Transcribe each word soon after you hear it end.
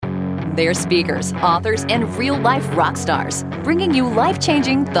They're speakers, authors, and real-life rock stars, bringing you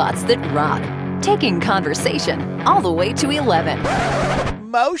life-changing thoughts that rock. Taking conversation all the way to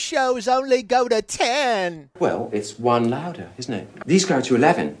 11. Most shows only go to 10. Well, it's one louder, isn't it? These go to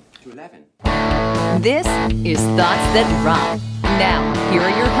 11. This is Thoughts That Rock. Now, here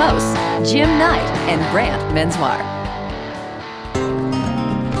are your hosts, Jim Knight and Brant Menswar.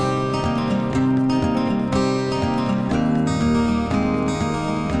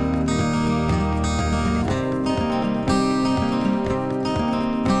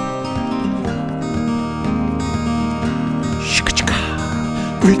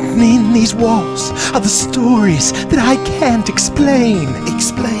 Written in these walls are the stories that I can't explain.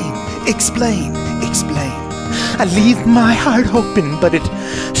 Explain. I leave my heart open, but it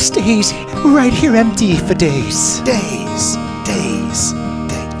stays right here empty for days. Days.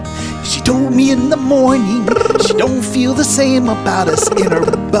 She told me in the morning she don't feel the same about us in her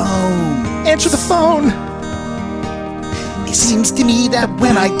bones. Answer the phone. It seems to me that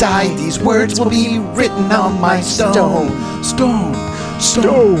when I die, these words will be written on my stone.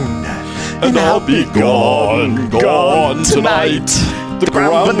 And I'll be gone tonight. The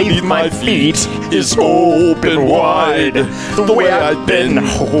ground beneath my feet is open wide. The way I've been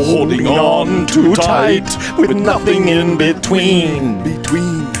holding on too tight, with nothing in between.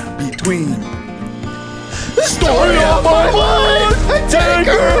 Between. The story of my life. Take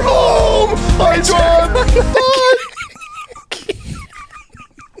her home. I drive my heart.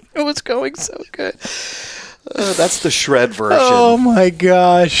 It was going so good. That's the shred version. Oh my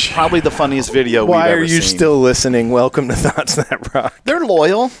gosh. Probably the funniest video we've ever seen. Why are you still listening? Welcome to Thoughts That Rock. They're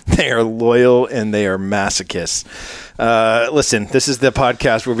loyal. They are loyal and they are masochists. Listen, this is the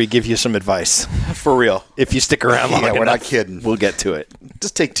podcast where we give you some advice. For real. If you stick around long enough, we're not kidding. We'll get to it.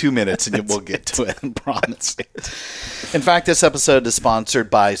 Just take 2 minutes and we'll get to it. I promise. In fact, this episode is sponsored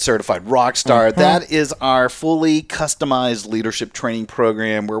by Certified Rockstar. Mm-hmm. That is our fully customized leadership training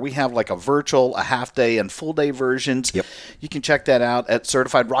program where we have like a virtual, a half day, and full day versions. Yep. You can check that out at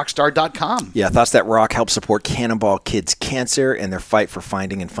certifiedrockstar.com. Yeah, Thoughts That Rock helps support Cannonball Kids Cancer and their fight for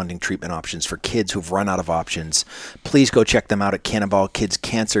finding and funding treatment options for kids who've run out of options. Please go check them out at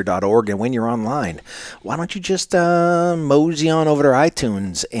cannonballkidscancer.org. And when you're online, why don't you just mosey on over to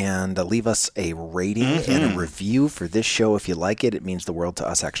iTunes and leave us a rating and a review for this show if you like it. It means the world to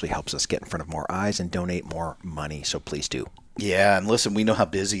us. Actually helps us get in front of more eyes and donate more money. So please do. Yeah, and listen, we know how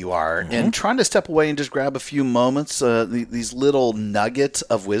busy you are. And trying to step away and just grab a few moments, these little nuggets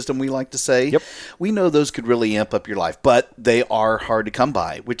of wisdom, we like to say. Yep. We know those could really amp up your life, but they are hard to come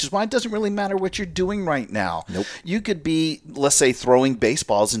by, which is why it doesn't really matter what you're doing right now. Nope. You could be, let's say, throwing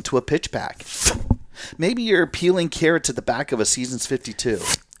baseballs into a pitch pack. Maybe you're peeling carrots at the back of a Seasons 52.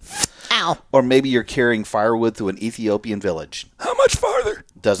 Ow. Or maybe you're carrying firewood through an Ethiopian village. How much farther?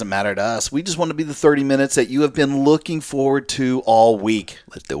 Doesn't matter to us. We just want to be the 30 minutes that you have been looking forward to all week.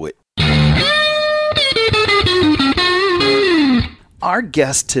 Let's do it. Our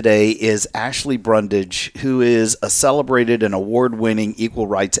guest today is Ashley Brundage, who is a celebrated and award-winning equal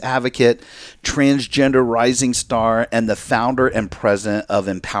rights advocate, transgender rising star, and the founder and president of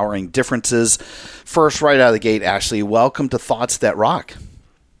Empowering Differences. First, right out of the gate, Ashley, welcome to Thoughts That Rock.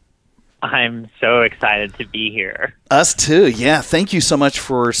 I'm so excited to be here. Us too. Yeah. Thank you so much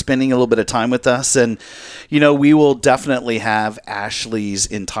for spending a little bit of time with us. And, you know, we will definitely have Ashley's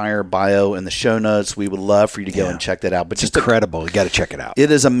entire bio in the show notes. We would love for you to go and check that out. But It's just incredible. You got to check it out.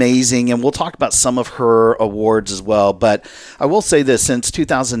 It is amazing. And we'll talk about some of her awards as well. But I will say this, since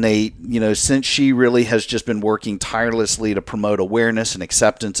 2008, you know, since she really has just been working tirelessly to promote awareness and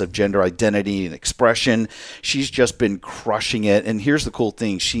acceptance of gender identity and expression, she's just been crushing it. And here's the cool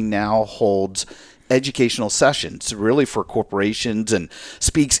thing. She now holds educational sessions really for corporations and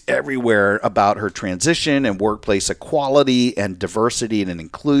speaks everywhere about her transition and workplace equality and diversity and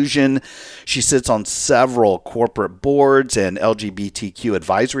inclusion. She sits on several corporate boards and LGBTQ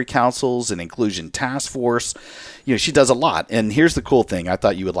advisory councils and inclusion task force. You know, she does a lot. And here's the cool thing I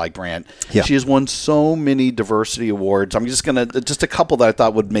thought you would like, Brant. Yeah. She has won so many diversity awards. I'm just going to, just a couple that I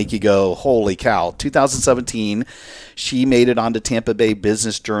thought would make you go, holy cow. 2017, she made it onto Tampa Bay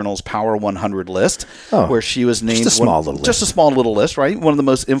Business Journal's Power 100 list, where she was named just a small little list, right? One of the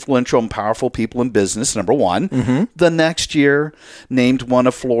most influential and powerful people in business, number one. The next year, named one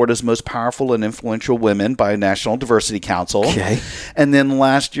of Florida's most powerful and influential women by National Diversity Council. Okay. And then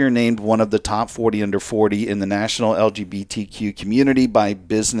last year, named one of the top 40 under 40 in the national LGBTQ community by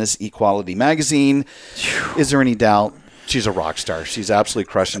Business Equality magazine. Is there any doubt? She's a rock star. She's absolutely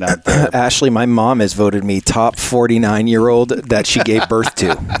crushing out there. Ashley, my mom has voted me top 49-year-old that she gave birth to.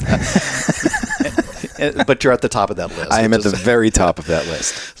 but you're at the top of that list. I am at the very top of that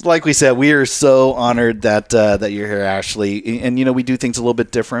list. Like we said, we are so honored that you're here, Ashley. And we do things a little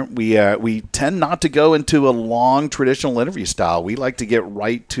bit different. We tend not to go into a long traditional interview style. We like to get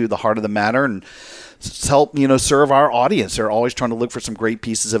right to the heart of the matter and help serve our audience. They're always trying to look for some great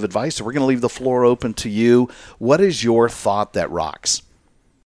pieces of advice. So we're going to leave the floor open to you. What is your thought that rocks?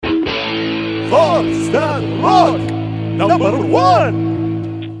 Thoughts that rock! Number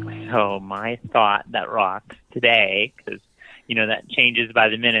 1! So my thought that rocks today, because that changes by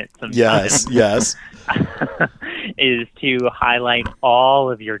the minute sometimes. Yes. Is to highlight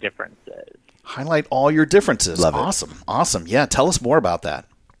all of your differences. Highlight all your differences. Love it. Awesome. Yeah, tell us more about that.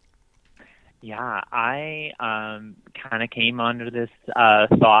 Yeah, I kind of came under this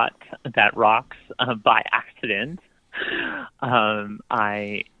thought that rocks by accident.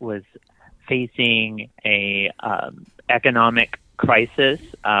 I was facing a economic crisis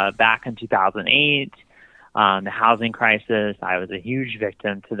back in 2008. The housing crisis. I was a huge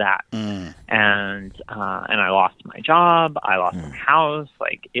victim to that, and I lost my job. I lost my house.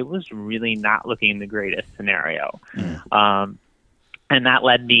 Like, it was really not looking the greatest scenario, and that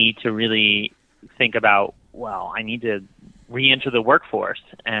led me to really think about, well, I need to re-enter the workforce.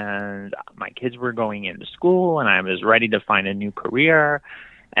 And my kids were going into school, and I was ready to find a new career.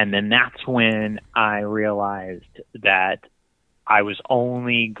 And then that's when I realized that I was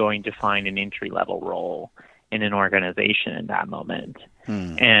only going to find an entry-level role in an organization in that moment.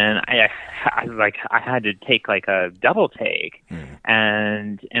 And I had to take like a double take.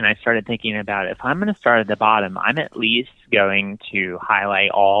 And I started thinking about, if I'm going to start at the bottom, I'm at least going to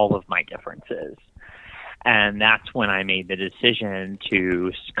highlight all of my differences. And that's when I made the decision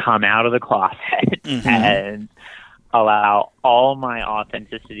to come out of the closet and allow all my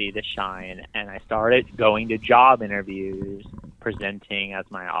authenticity to shine. And I started going to job interviews, presenting as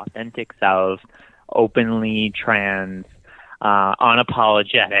my authentic self, openly trans,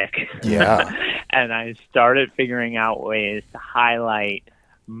 unapologetic. Yeah. And I started figuring out ways to highlight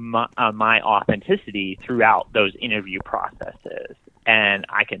my authenticity throughout those interview processes. And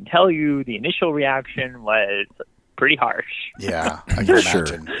I can tell you the initial reaction was pretty harsh. Yeah, I can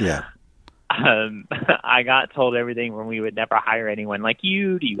imagine. Yeah. I got told everything from, we would never hire anyone like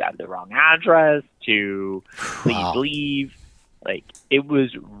you, to you have the wrong address, to please leave. Like, it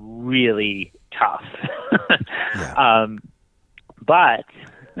was really tough. But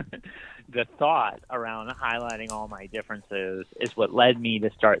the thought around highlighting all my differences is what led me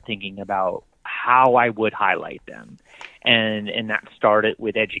to start thinking about how I would highlight them. And that started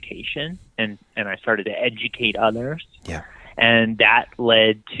with education, and I started to educate others. Yeah. And that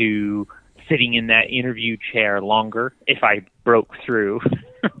led to sitting in that interview chair longer if I broke through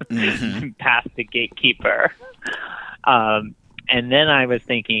past the gatekeeper. And then I was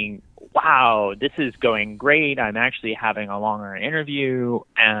thinking, wow, this is going great. I'm actually having a longer interview,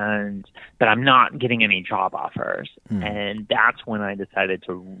 but I'm not getting any job offers. And that's when I decided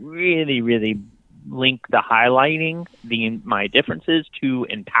to really, really link the highlighting my differences to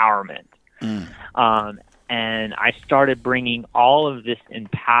empowerment. And I started bringing all of this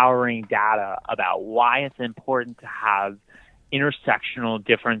empowering data about why it's important to have intersectional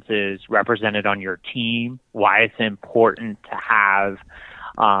differences represented on your team, why it's important to have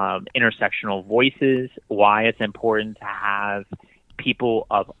intersectional voices, why it's important to have people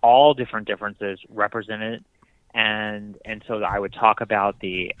of all different differences represented. And so I would talk about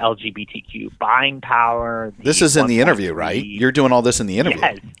the LGBTQ buying power. This is in the interview, right? You're doing all this in the interview.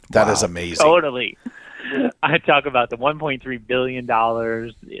 Yes. That is amazing. Totally. I talk about the $1.3 billion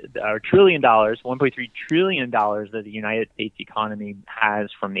or trillion dollars, $1.3 trillion that the United States economy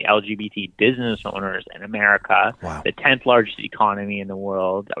has from the LGBT business owners in America, the 10th largest economy in the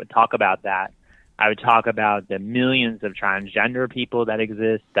world. I would talk about that. I would talk about the millions of transgender people that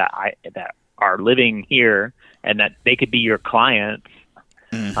exist that are living here, and that they could be your clients.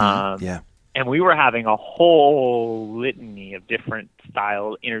 And we were having a whole litany of different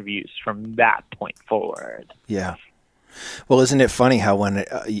style interviews from that point forward. Yeah. Well, isn't it funny how when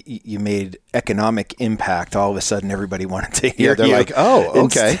you made economic impact, all of a sudden everybody wanted to hear they're you. like, oh,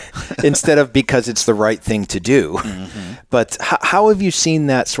 okay. Instead of because it's the right thing to do. But how have you seen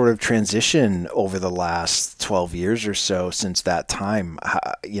that sort of transition over the last 12 years or so since that time?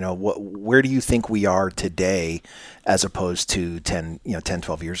 Where do you think we are today as opposed to 10,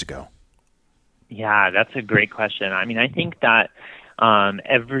 12 years ago? Yeah, that's a great question. I mean, I think that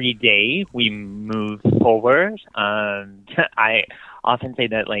every day we move forward. I often say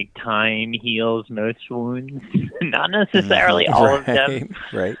that, like, time heals most wounds, not necessarily all of them.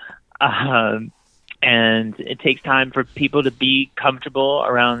 Right. And it takes time for people to be comfortable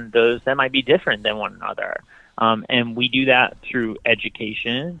around those that might be different than one another. And we do that through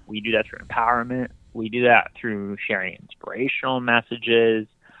education. We do that through empowerment. We do that through sharing inspirational messages,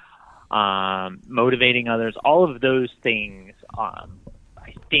 motivating others. All of those things, I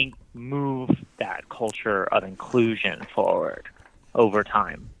think, move that culture of inclusion forward over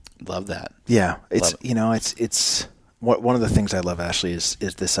time. Love that. Yeah, it's it's one of the things I love, Ashley, is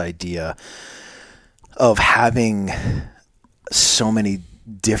this idea of having so many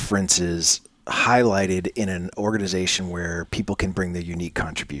differences highlighted in an organization where people can bring their unique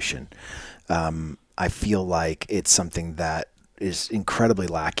contribution. I feel like it's something that is incredibly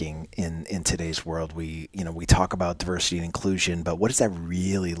lacking in today's world. We talk about diversity and inclusion, but what does that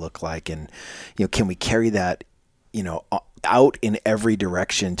really look like? And, can we carry that, out in every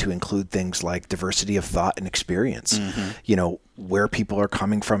direction to include things like diversity of thought and experience, where people are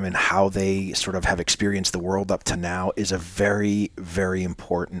coming from and how they sort of have experienced the world up to now is a very, very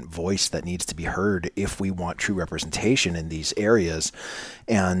important voice that needs to be heard if we want true representation in these areas.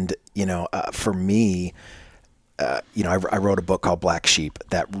 And, for me, I wrote a book called Black Sheep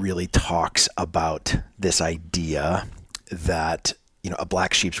that really talks about this idea that, a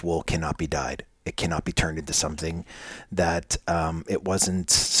black sheep's wool cannot be dyed. It cannot be turned into something that it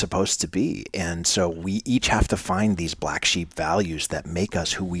wasn't supposed to be. And so we each have to find these black sheep values that make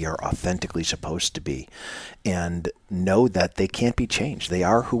us who we are authentically supposed to be and know that they can't be changed. They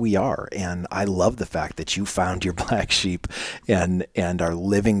are who we are. And I love the fact that you found your black sheep and are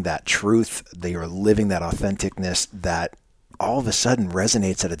living that truth. They are living that authenticness that all of a sudden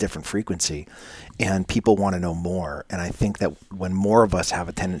resonates at a different frequency, and people want to know more. And I think that when more of us have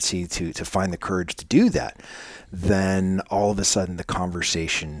a tendency to find the courage to do that, then all of a sudden the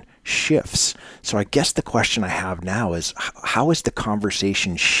conversation shifts. So I guess the question I have now is, how has the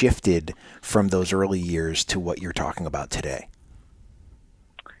conversation shifted from those early years to what you're talking about today?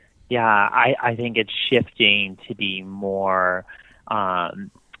 Yeah, I think it's shifting to be more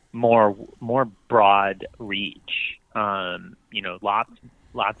broad reach.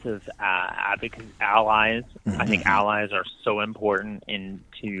 Lots of advocates, allies. I think allies are so important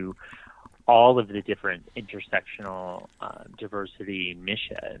into all of the different intersectional diversity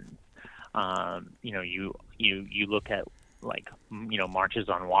missions. You look at marches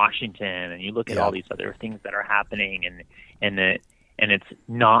on Washington, and you look at all these other things that are happening, and it's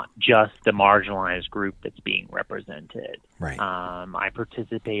not just the marginalized group that's being represented. Right. I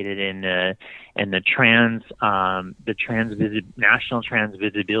participated in the National Trans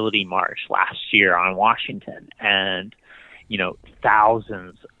Visibility March last year on Washington, and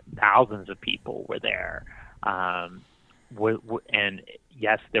thousands of people were there. And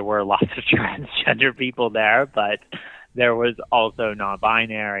yes, there were lots of transgender people there, but there was also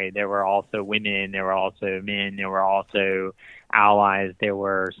non-binary. There were also women. There were also men. There were also allies. There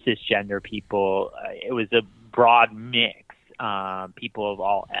were cisgender people. It was a broad mix. People of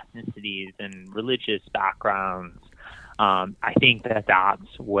all ethnicities and religious backgrounds. I think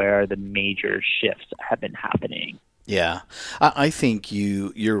that's where the major shifts have been happening. Yeah, I think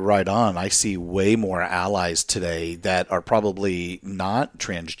you're right on. I see way more allies today that are probably not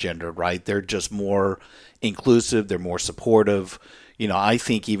transgender, right? They're just more inclusive. They're more supportive. I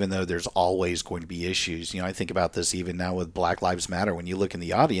think even though there's always going to be issues, I think about this even now with Black Lives Matter. When you look in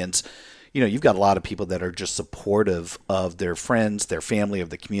the audience, you've got a lot of people that are just supportive of their friends, their family, of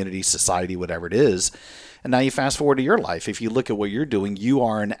the community, society, whatever it is. And now you fast forward to your life. If you look at what you're doing, you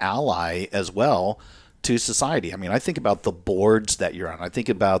are an ally as well to society. I mean, I think about the boards that you're on. I think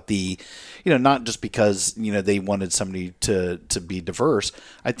about the, not just because, they wanted somebody to be diverse.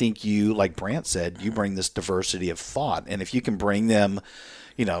 I think you, like Brant said, you bring this diversity of thought. And if you can bring them,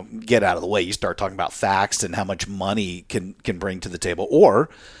 get out of the way, you start talking about facts and how much money can bring to the table, or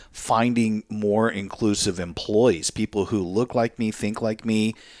finding more inclusive employees, people who look like me, think like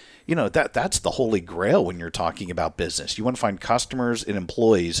me. That's the holy grail when you're talking about business. You want to find customers and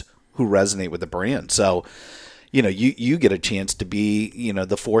employees who resonate with the brand. So, you get a chance to be,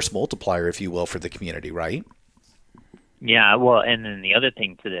 the force multiplier, if you will, for the community, right? Yeah, well, and then the other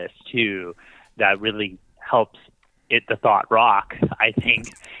thing to this, too, that really helps the thought rock, I think,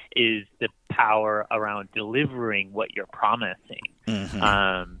 is the power around delivering what you're promising.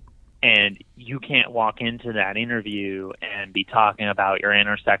 Mm-hmm. And you can't walk into that interview and be talking about your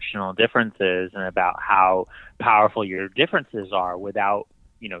intersectional differences and about how powerful your differences are without,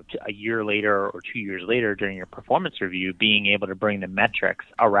 a year later or 2 years later during your performance review, being able to bring the metrics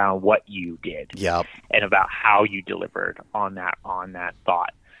around what you did. Yep. And about how you delivered on that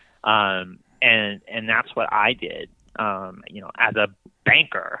thought. And that's what I did. As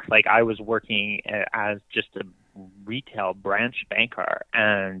banker. Like I was working as just a retail branch banker,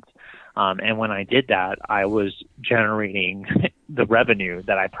 and when I did that, I was generating the revenue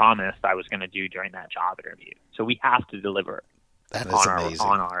that I promised I was going to do during that job interview. So we have to deliver. That is amazing.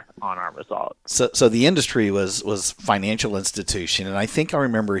 On our results. So the industry was financial institution, and I think I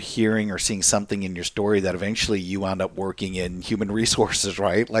remember hearing or seeing something in your story that eventually you wound up working in human resources,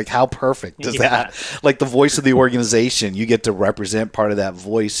 right? Like how perfect is that? Like the voice of the organization, you get to represent part of that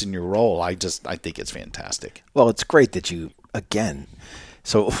voice in your role. I think it's fantastic. Well, it's great that you, again,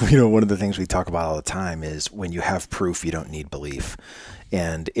 so, one of the things we talk about all the time is when you have proof, you don't need belief.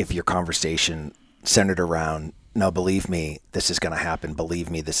 And if your conversation centered around, no, believe me, this is going to happen. Believe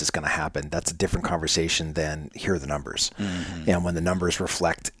me, this is going to happen. That's a different conversation than here are the numbers. Mm-hmm. And when the numbers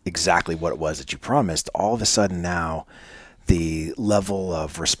reflect exactly what it was that you promised, all of a sudden now the level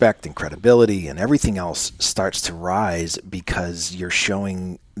of respect and credibility and everything else starts to rise because you're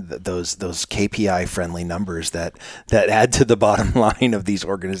showing those KPI friendly numbers that add to the bottom line of these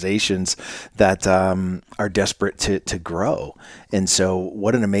organizations that are desperate to grow. And so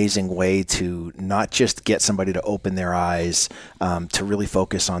what an amazing way to not just get somebody to open their eyes to really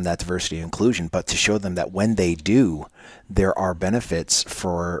focus on that diversity and inclusion, but to show them that when they do, there are benefits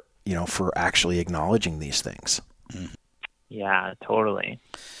for actually acknowledging these things. Mm-hmm. Yeah, totally.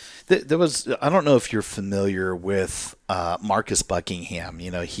 There was, I don't know if you're familiar with Marcus Buckingham.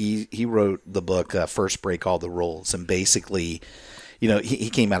 He wrote the book First Break All the Rules, and basically, he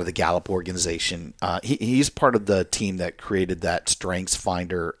came out of the Gallup organization. He's part of the team that created that Strengths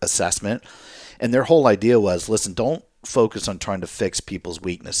Finder assessment, and their whole idea was, listen, don't focus on trying to fix people's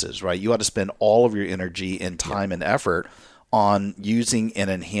weaknesses, right? You ought to spend all of your energy and time and effort on using and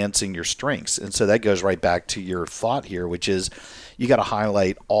enhancing your strengths. And so that goes right back to your thought here, which is you got to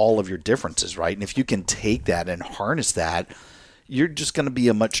highlight all of your differences, right? And if you can take that and harness that, you're just going to be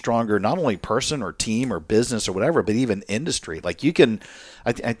a much stronger, not only person or team or business or whatever, but even industry. Like you can,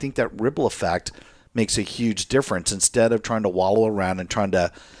 I think that ripple effect makes a huge difference instead of trying to wallow around and trying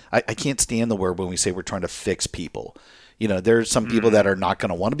to, I can't stand the word when we say we're trying to fix people. There's some people that are not going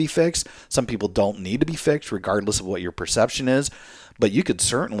to want to be fixed. Some people don't need to be fixed, regardless of what your perception is. But you could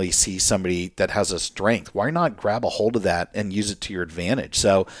certainly see somebody that has a strength. Why not grab a hold of that and use it to your advantage?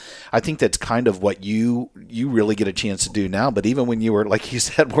 So I think that's kind of what you really get a chance to do now. But even when you were, like you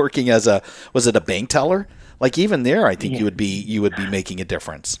said, working as was it a bank teller? Like even there, I think you would be making a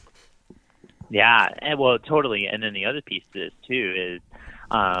difference. Yeah, well, totally. And then the other piece to this too is,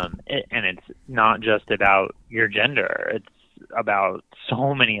 and it's not just about your gender. It's about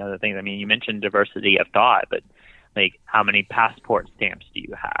so many other things. I mean, you mentioned diversity of thought, but like how many passport stamps do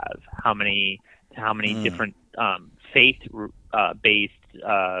you have? How many different faith-based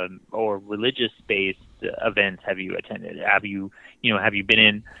or religious-based events have you attended? Have you been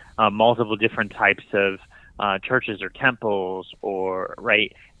in multiple different types of churches or temples, or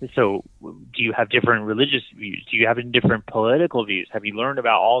right? So do you have different religious views? Do you have different political views? Have you learned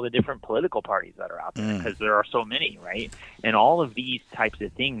about all the different political parties that are out there? Because there are so many, right? And all of these types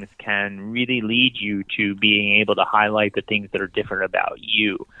of things can really lead you to being able to highlight the things that are different about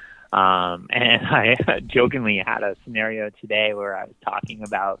you. And I jokingly had a scenario today where I was talking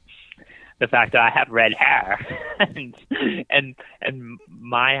about the fact that I have red hair, and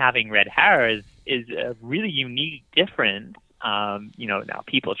my having red hair is a really unique difference. Now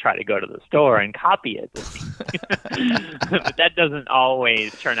people try to go to the store and copy it, but that doesn't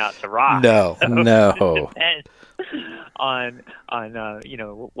always turn out to rock. No. It depends on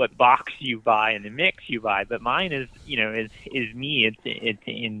what box you buy and the mix you buy. But mine is me. It's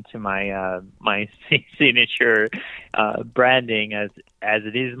into my my signature branding as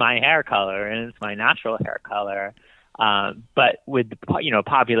it is my hair color, and it's my natural hair color. But with the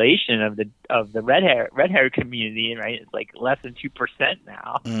population of the red hair community, right, it's like less than 2%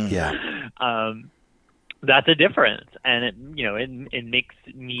 now. Yeah. That's a difference, and it makes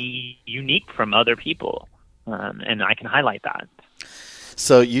me unique from other people, and I can highlight that.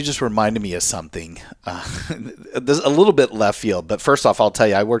 So you just reminded me of something. There's a little bit left field, but first off, I'll tell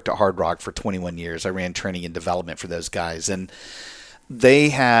you, I worked at Hard Rock for 21 years. I ran training and development for those guys, and they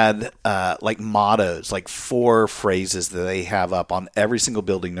had like mottos, like 4 phrases that they have up on every single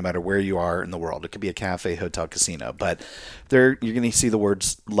building, no matter where you are in the world. It could be a cafe, hotel, casino, but you're going to see the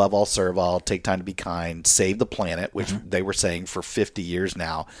words love all, serve all, take time to be kind, save the planet, which they were saying for 50 years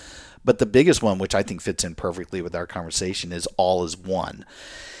now. But the biggest one, which I think fits in perfectly with our conversation, is all is one.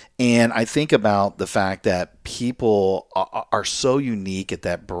 And I think about the fact that people are so unique at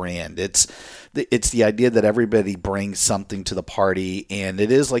that brand. It's the idea that everybody brings something to the party. And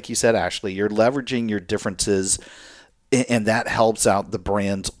it is, like you said, Ashley, you're leveraging your differences and that helps out the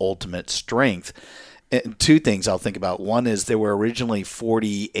brand's ultimate strength. And two things I'll think about. One is there were originally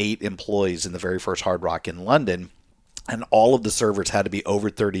 48 employees in the very first Hard Rock in London, and all of the servers had to be over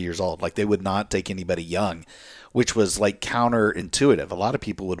 30 years old. Like, they would not take anybody young, which was like counterintuitive. A lot of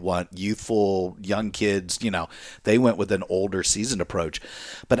people would want youthful, young kids. They went with an older, seasoned approach.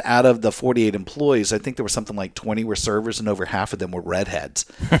 But out of the 48 employees, I think there was something like 20 were servers, and over half of them were redheads.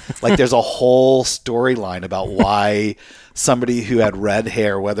 Like, there's a whole storyline about why somebody who had red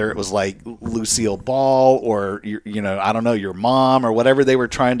hair, whether it was like Lucille Ball or, I don't know, your mom or whatever they were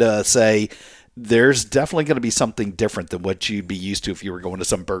trying to say, there's definitely going to be something different than what you'd be used to if you were going to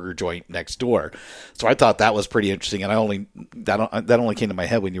some burger joint next door. So I thought that was pretty interesting, and that only came to my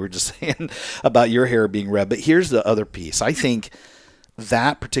head when you were just saying about your hair being red. But here's the other piece. I think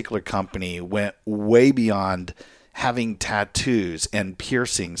that particular company went way beyond having tattoos and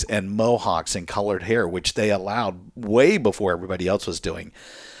piercings and mohawks and colored hair, which they allowed way before everybody else was doing.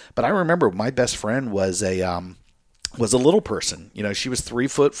 But I remember my best friend was a little person. She was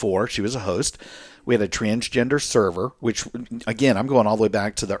 3'4". She was a host. We had a transgender server, which, again, I'm going all the way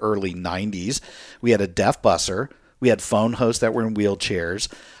back to the early 90s. We had a deaf busser. We had phone hosts that were in wheelchairs.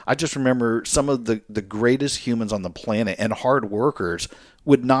 I just remember some of the greatest humans on the planet and hard workers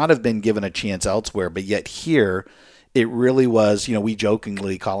would not have been given a chance elsewhere, but yet here it really was, we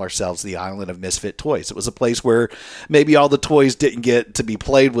jokingly call ourselves the island of misfit toys. It was a place where maybe all the toys didn't get to be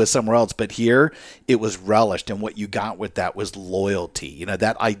played with somewhere else, but here it was relished. And what you got with that was loyalty.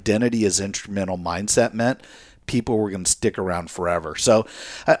 That identity as instrumental mindset meant people were going to stick around forever. So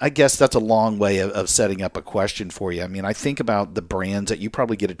I guess that's a long way of setting up a question for you. I mean, I think about the brands that you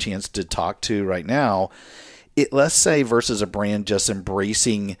probably get a chance to talk to right now. Let's say versus a brand just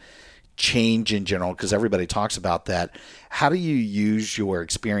embracing change in general, because everybody talks about that. How do you use your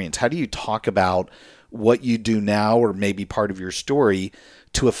experience? How do you talk about what you do now, or maybe part of your story,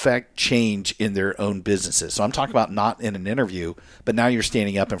 to affect change in their own businesses? So I'm talking about not in an interview, but now you're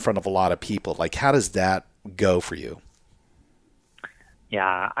standing up in front of a lot of people. Like, how does that go for you?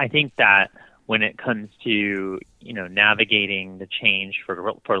 Yeah, I think that when it comes to, navigating the change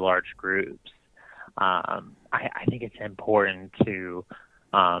for large groups, I think it's important to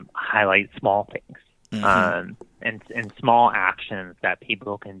highlight small things, and small actions that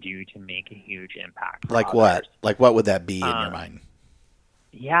people can do to make a huge impact. Like what? Like what would that be in your mind?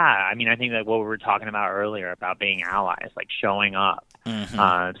 Yeah, I mean, I think that what we were talking about earlier about being allies, like showing up,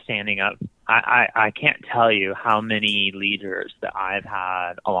 standing up. I can't tell you how many leaders that I've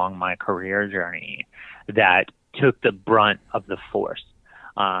had along my career journey that took the brunt of the force,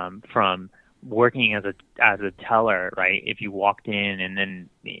 from working as a teller, right? If you walked in and then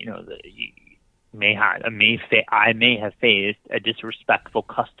I may have faced a disrespectful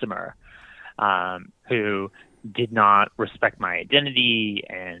customer who did not respect my identity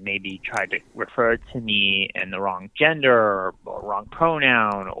and maybe tried to refer to me in the wrong gender or wrong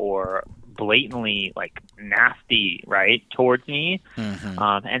pronoun or blatantly nasty, right, towards me,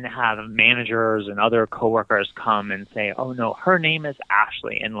 and have managers and other coworkers come and say, "Oh no, her name is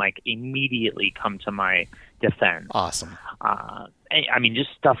Ashley," and immediately come to my defense. Awesome. I mean,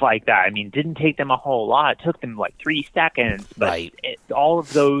 just stuff like that. I mean, didn't take them a whole lot. It took them 3 seconds, but right. All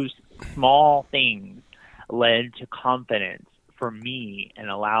of those small things led to confidence for me and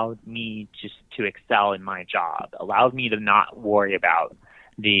allowed me just to excel in my job, allowed me to not worry about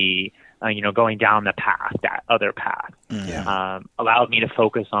the going down the path, that other path. Allowed me to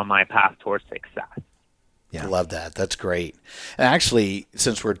focus on my path towards success. Yeah. I love that. That's great. And actually,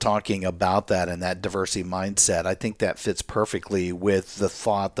 since we're talking about that and that diversity mindset, I think that fits perfectly with the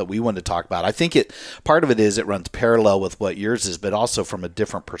thought that we want to talk about. I think part of it is it runs parallel with what yours is, but also from a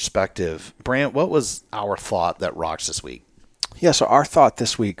different perspective. Brant, what was our thought that rocks this week? Yeah, so our thought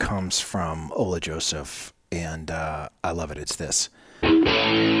this week comes from Ola Joseph, and I love it. It's this.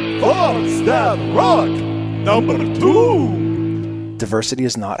 Thoughts that rock, number 2. Diversity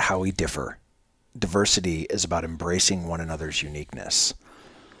is not how we differ. Diversity is about embracing one another's uniqueness.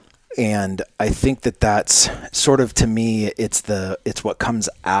 And I think that's sort of, to me, it's what comes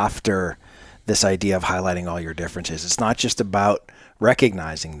after this idea of highlighting all your differences. It's not just about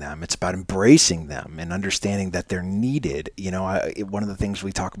recognizing them. It's about embracing them and understanding that they're needed. One of the things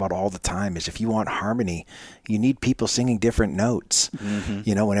we talk about all the time is if you want harmony, you need people singing different notes.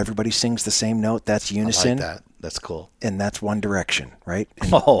 When everybody sings the same note, that's unison. I like that. That's cool. And that's One Direction, right?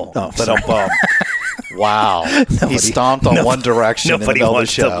 Wow. He stomped on One Direction in the middle of the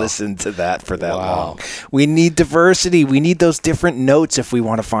show. Nobody wants to listen to that for that long. We need diversity. We need those different notes if we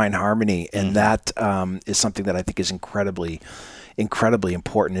want to find harmony. And that is something that I think is incredibly incredibly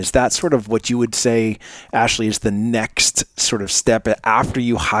important. Is that sort of what you would say, Ashley, is the next sort of step after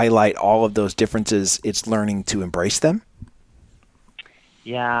you highlight all of those differences? It's learning to embrace them?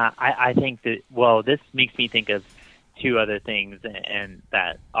 Yeah, I think that, well, this makes me think of two other things and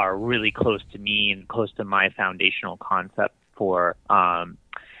that are really close to me and close to my foundational concept for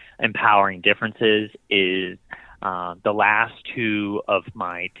empowering differences is the last two of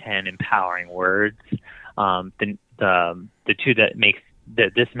my 10 empowering words. The two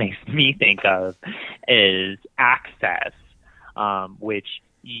that this makes me think of is access, which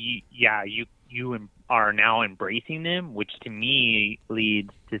you are now embracing them, which to me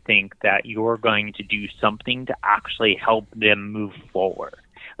leads to think that you're going to do something to actually help them move forward.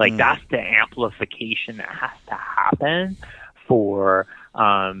 Like that's the amplification that has to happen for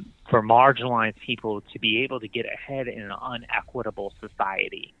marginalized people to be able to get ahead in an unequitable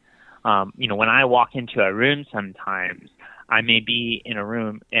society. When I walk into a room sometimes, I may be in a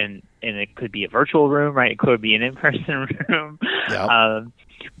room and it could be a virtual room, right? It could be an in-person room. Yep.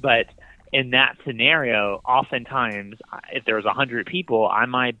 But in that scenario, oftentimes, if there's 100 people, I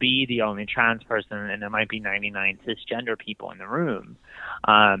might be the only trans person and there might be 99 cisgender people in the room.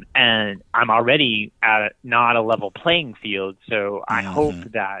 And I'm already at not a level playing field, so I hope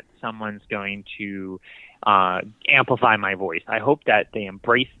that someone's going to amplify my voice. I hope that they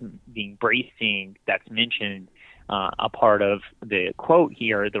embrace the embracing that's mentioned, a part of the quote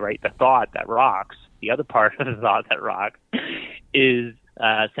here, the thought that rocks. The other part of the thought that rocks is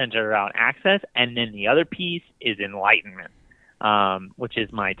centered around access, and then the other piece is enlightenment, which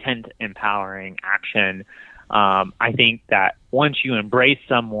is my 10th empowering action. I think that once you embrace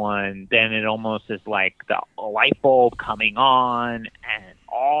someone, then it almost is like the light bulb coming on, and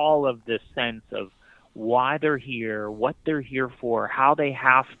all of this sense of why they're here, what they're here for, how they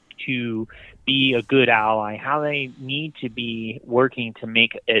have to be a good ally, how they need to be working to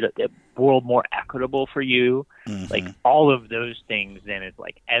make it a world more equitable for you. Like all of those things, then it's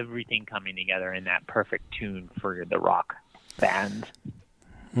like everything coming together in that perfect tune for the rock band.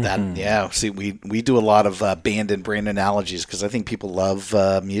 See, we do a lot of band and brand analogies because I think people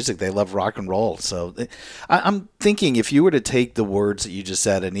love music. They love rock and roll. So I'm thinking if you were to take the words that you just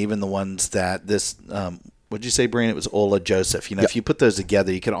said and even the ones that this what'd you say, Brian? It was Ola Joseph. If you put those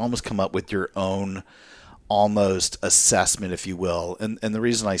together, you can almost come up with your own almost assessment, if you will. And the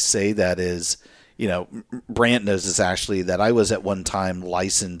reason I say that is, Brant knows this, Ashley, that I was at one time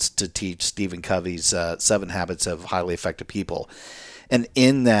licensed to teach Stephen Covey's 7 Habits of Highly Effective People. And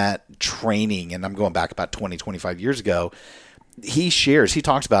in that training, and I'm going back about 20, 25 years ago, he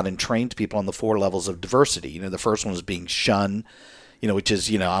talks about and trains people on the 4 levels of diversity. The first one is being shunned, which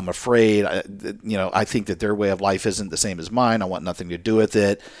is, I'm afraid, I think that their way of life isn't the same as mine. I want nothing to do with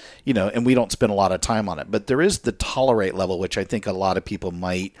it, and we don't spend a lot of time on it. But there is the tolerate level, which I think a lot of people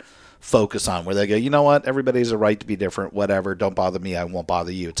might focus on, where they go, you know what, everybody has a right to be different, whatever, don't bother me, I won't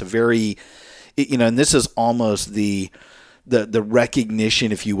bother you. It's a very, and this is almost the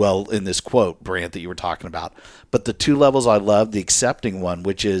recognition, if you will, in this quote, Brant, that you were talking about. But the 2 levels I love, the accepting one,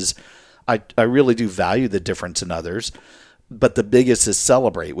 which is I really do value the difference in others. But the biggest is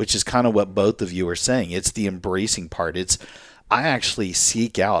celebrate, which is kind of what both of you are saying. It's the embracing part. I truly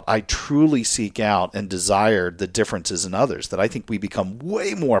seek out and desire the differences in others, that I think we become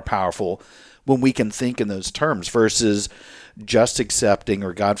way more powerful when we can think in those terms versus just accepting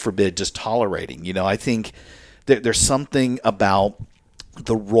or, God forbid, just tolerating. I think there's something about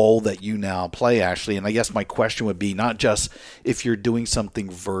the role that you now play, Ashley. And I guess my question would be not just if you're doing something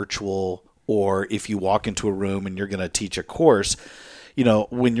virtual or if you walk into a room and you're going to teach a course,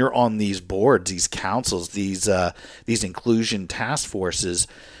 when you're on these boards, these councils, these inclusion task forces,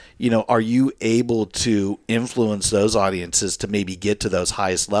 are you able to influence those audiences to maybe get to those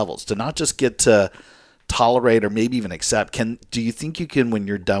highest levels, to not just get to tolerate or maybe even accept? Do you think you can, when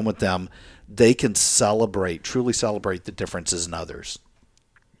you're done with them, they can truly celebrate the differences in others?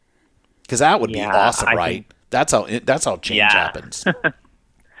 Because that would be awesome, right? That's how change happens.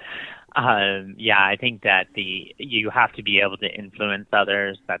 I think that you have to be able to influence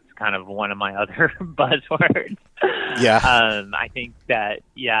others. That's kind of one of my other buzzwords. Yeah. I think that,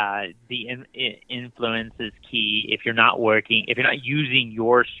 the influence is key. If you're not using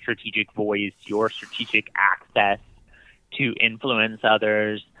your strategic voice, your strategic access to influence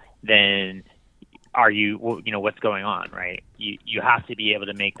others, then what's going on, right? You have to be able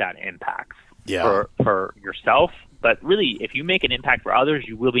to make that impact for yourself. But really, if you make an impact for others,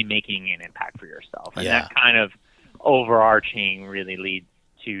 you will be making an impact for yourself. And that kind of overarching really leads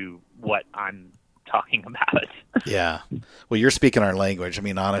to what I'm talking about. Yeah. Well, you're speaking our language. I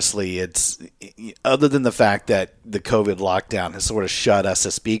mean, honestly, it's other than the fact that the COVID lockdown has sort of shut us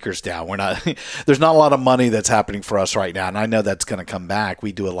as speakers down. There's not a lot of money that's happening for us right now. And I know that's going to come back.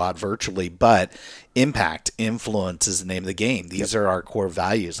 We do a lot virtually, but impact, influence is the name of the game. These are our core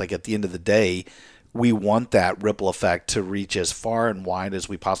values. Like at the end of the day, we want that ripple effect to reach as far and wide as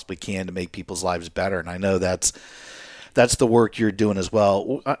we possibly can to make people's lives better. And I know that's the work you're doing as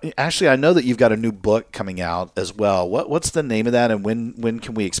well. Ashley, I know that you've got a new book coming out as well. What's the name of that, and when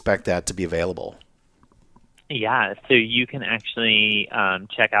can we expect that to be available? Yeah, so you can actually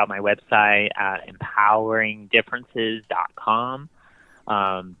check out my website at empoweringdifferences.com.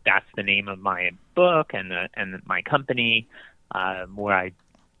 That's the name of my book and my company, where I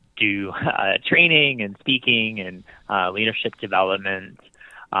do training and speaking and leadership development.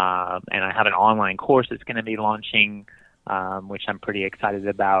 And I have an online course that's going to be launching, which I'm pretty excited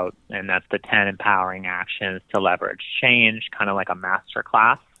about. And that's the 10 Empowering Actions to Leverage Change, kind of like a master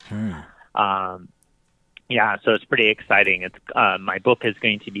class. Yeah, so it's pretty exciting. It's my book is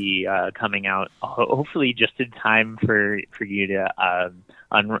going to be coming out hopefully just in time for you to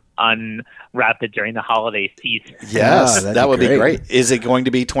unwrap it during the holiday season. Yes, that would be great. Is it going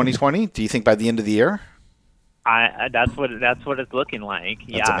to be 2020? Do you think by the end of the year? That's what it's looking like.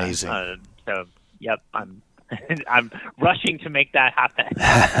 That's amazing. So, yep, I'm rushing to make that happen.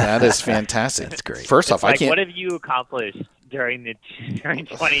 That is fantastic. That's great. First off, what have you accomplished during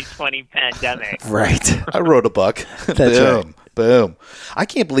 2020 pandemic? Right. I wrote a book. That's right. Boom. I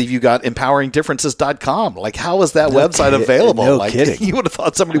can't believe you got empoweringdifferences.com. Like, how is that website available? No kidding. You would have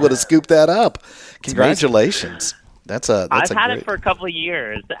thought somebody would have scooped that up. Congratulations. I've had it for a couple of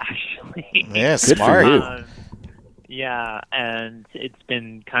years, actually. Yeah, good smart. for you. Yeah, and it's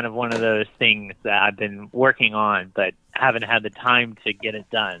been kind of one of those things that I've been working on, but haven't had the time to get it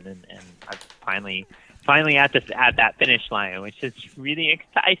done. And I'm finally at that finish line, which is really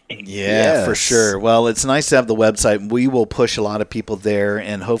exciting. Yeah, for sure. Well, it's nice to have the website. We will push a lot of people there,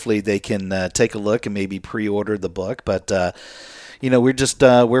 and hopefully they can take a look and maybe pre-order the book. But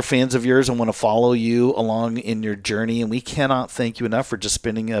we're fans of yours and want to follow you along in your journey. And we cannot thank you enough for just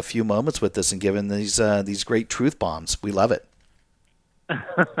spending a few moments with us and giving these great truth bombs. We love it.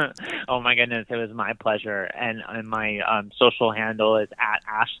 Oh my goodness, it was my pleasure. And my social handle is at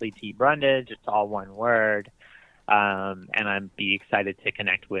Ashley T. Brundage. It's all one word. And I'd be excited to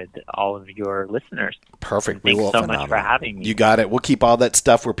connect with all of your listeners. Perfect. Thanks so much for having me. You got it. We'll keep all that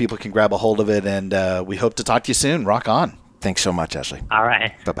stuff where people can grab a hold of it. And we hope to talk to you soon. Rock on. Thanks so much, Ashley. All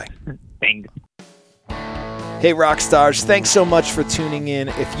right. Bye-bye. Thanks. Hey, rock stars, thanks so much for tuning in.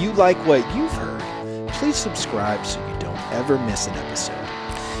 If you like what you've heard, please subscribe so you don't ever miss an episode.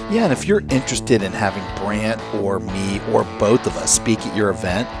 Yeah, and if you're interested in having Brant or me or both of us speak at your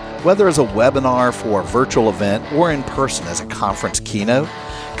event, whether as a webinar for a virtual event or in person as a conference keynote,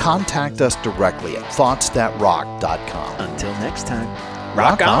 contact us directly at thoughtsthatrock.com. Until next time,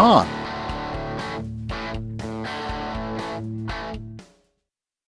 rock on.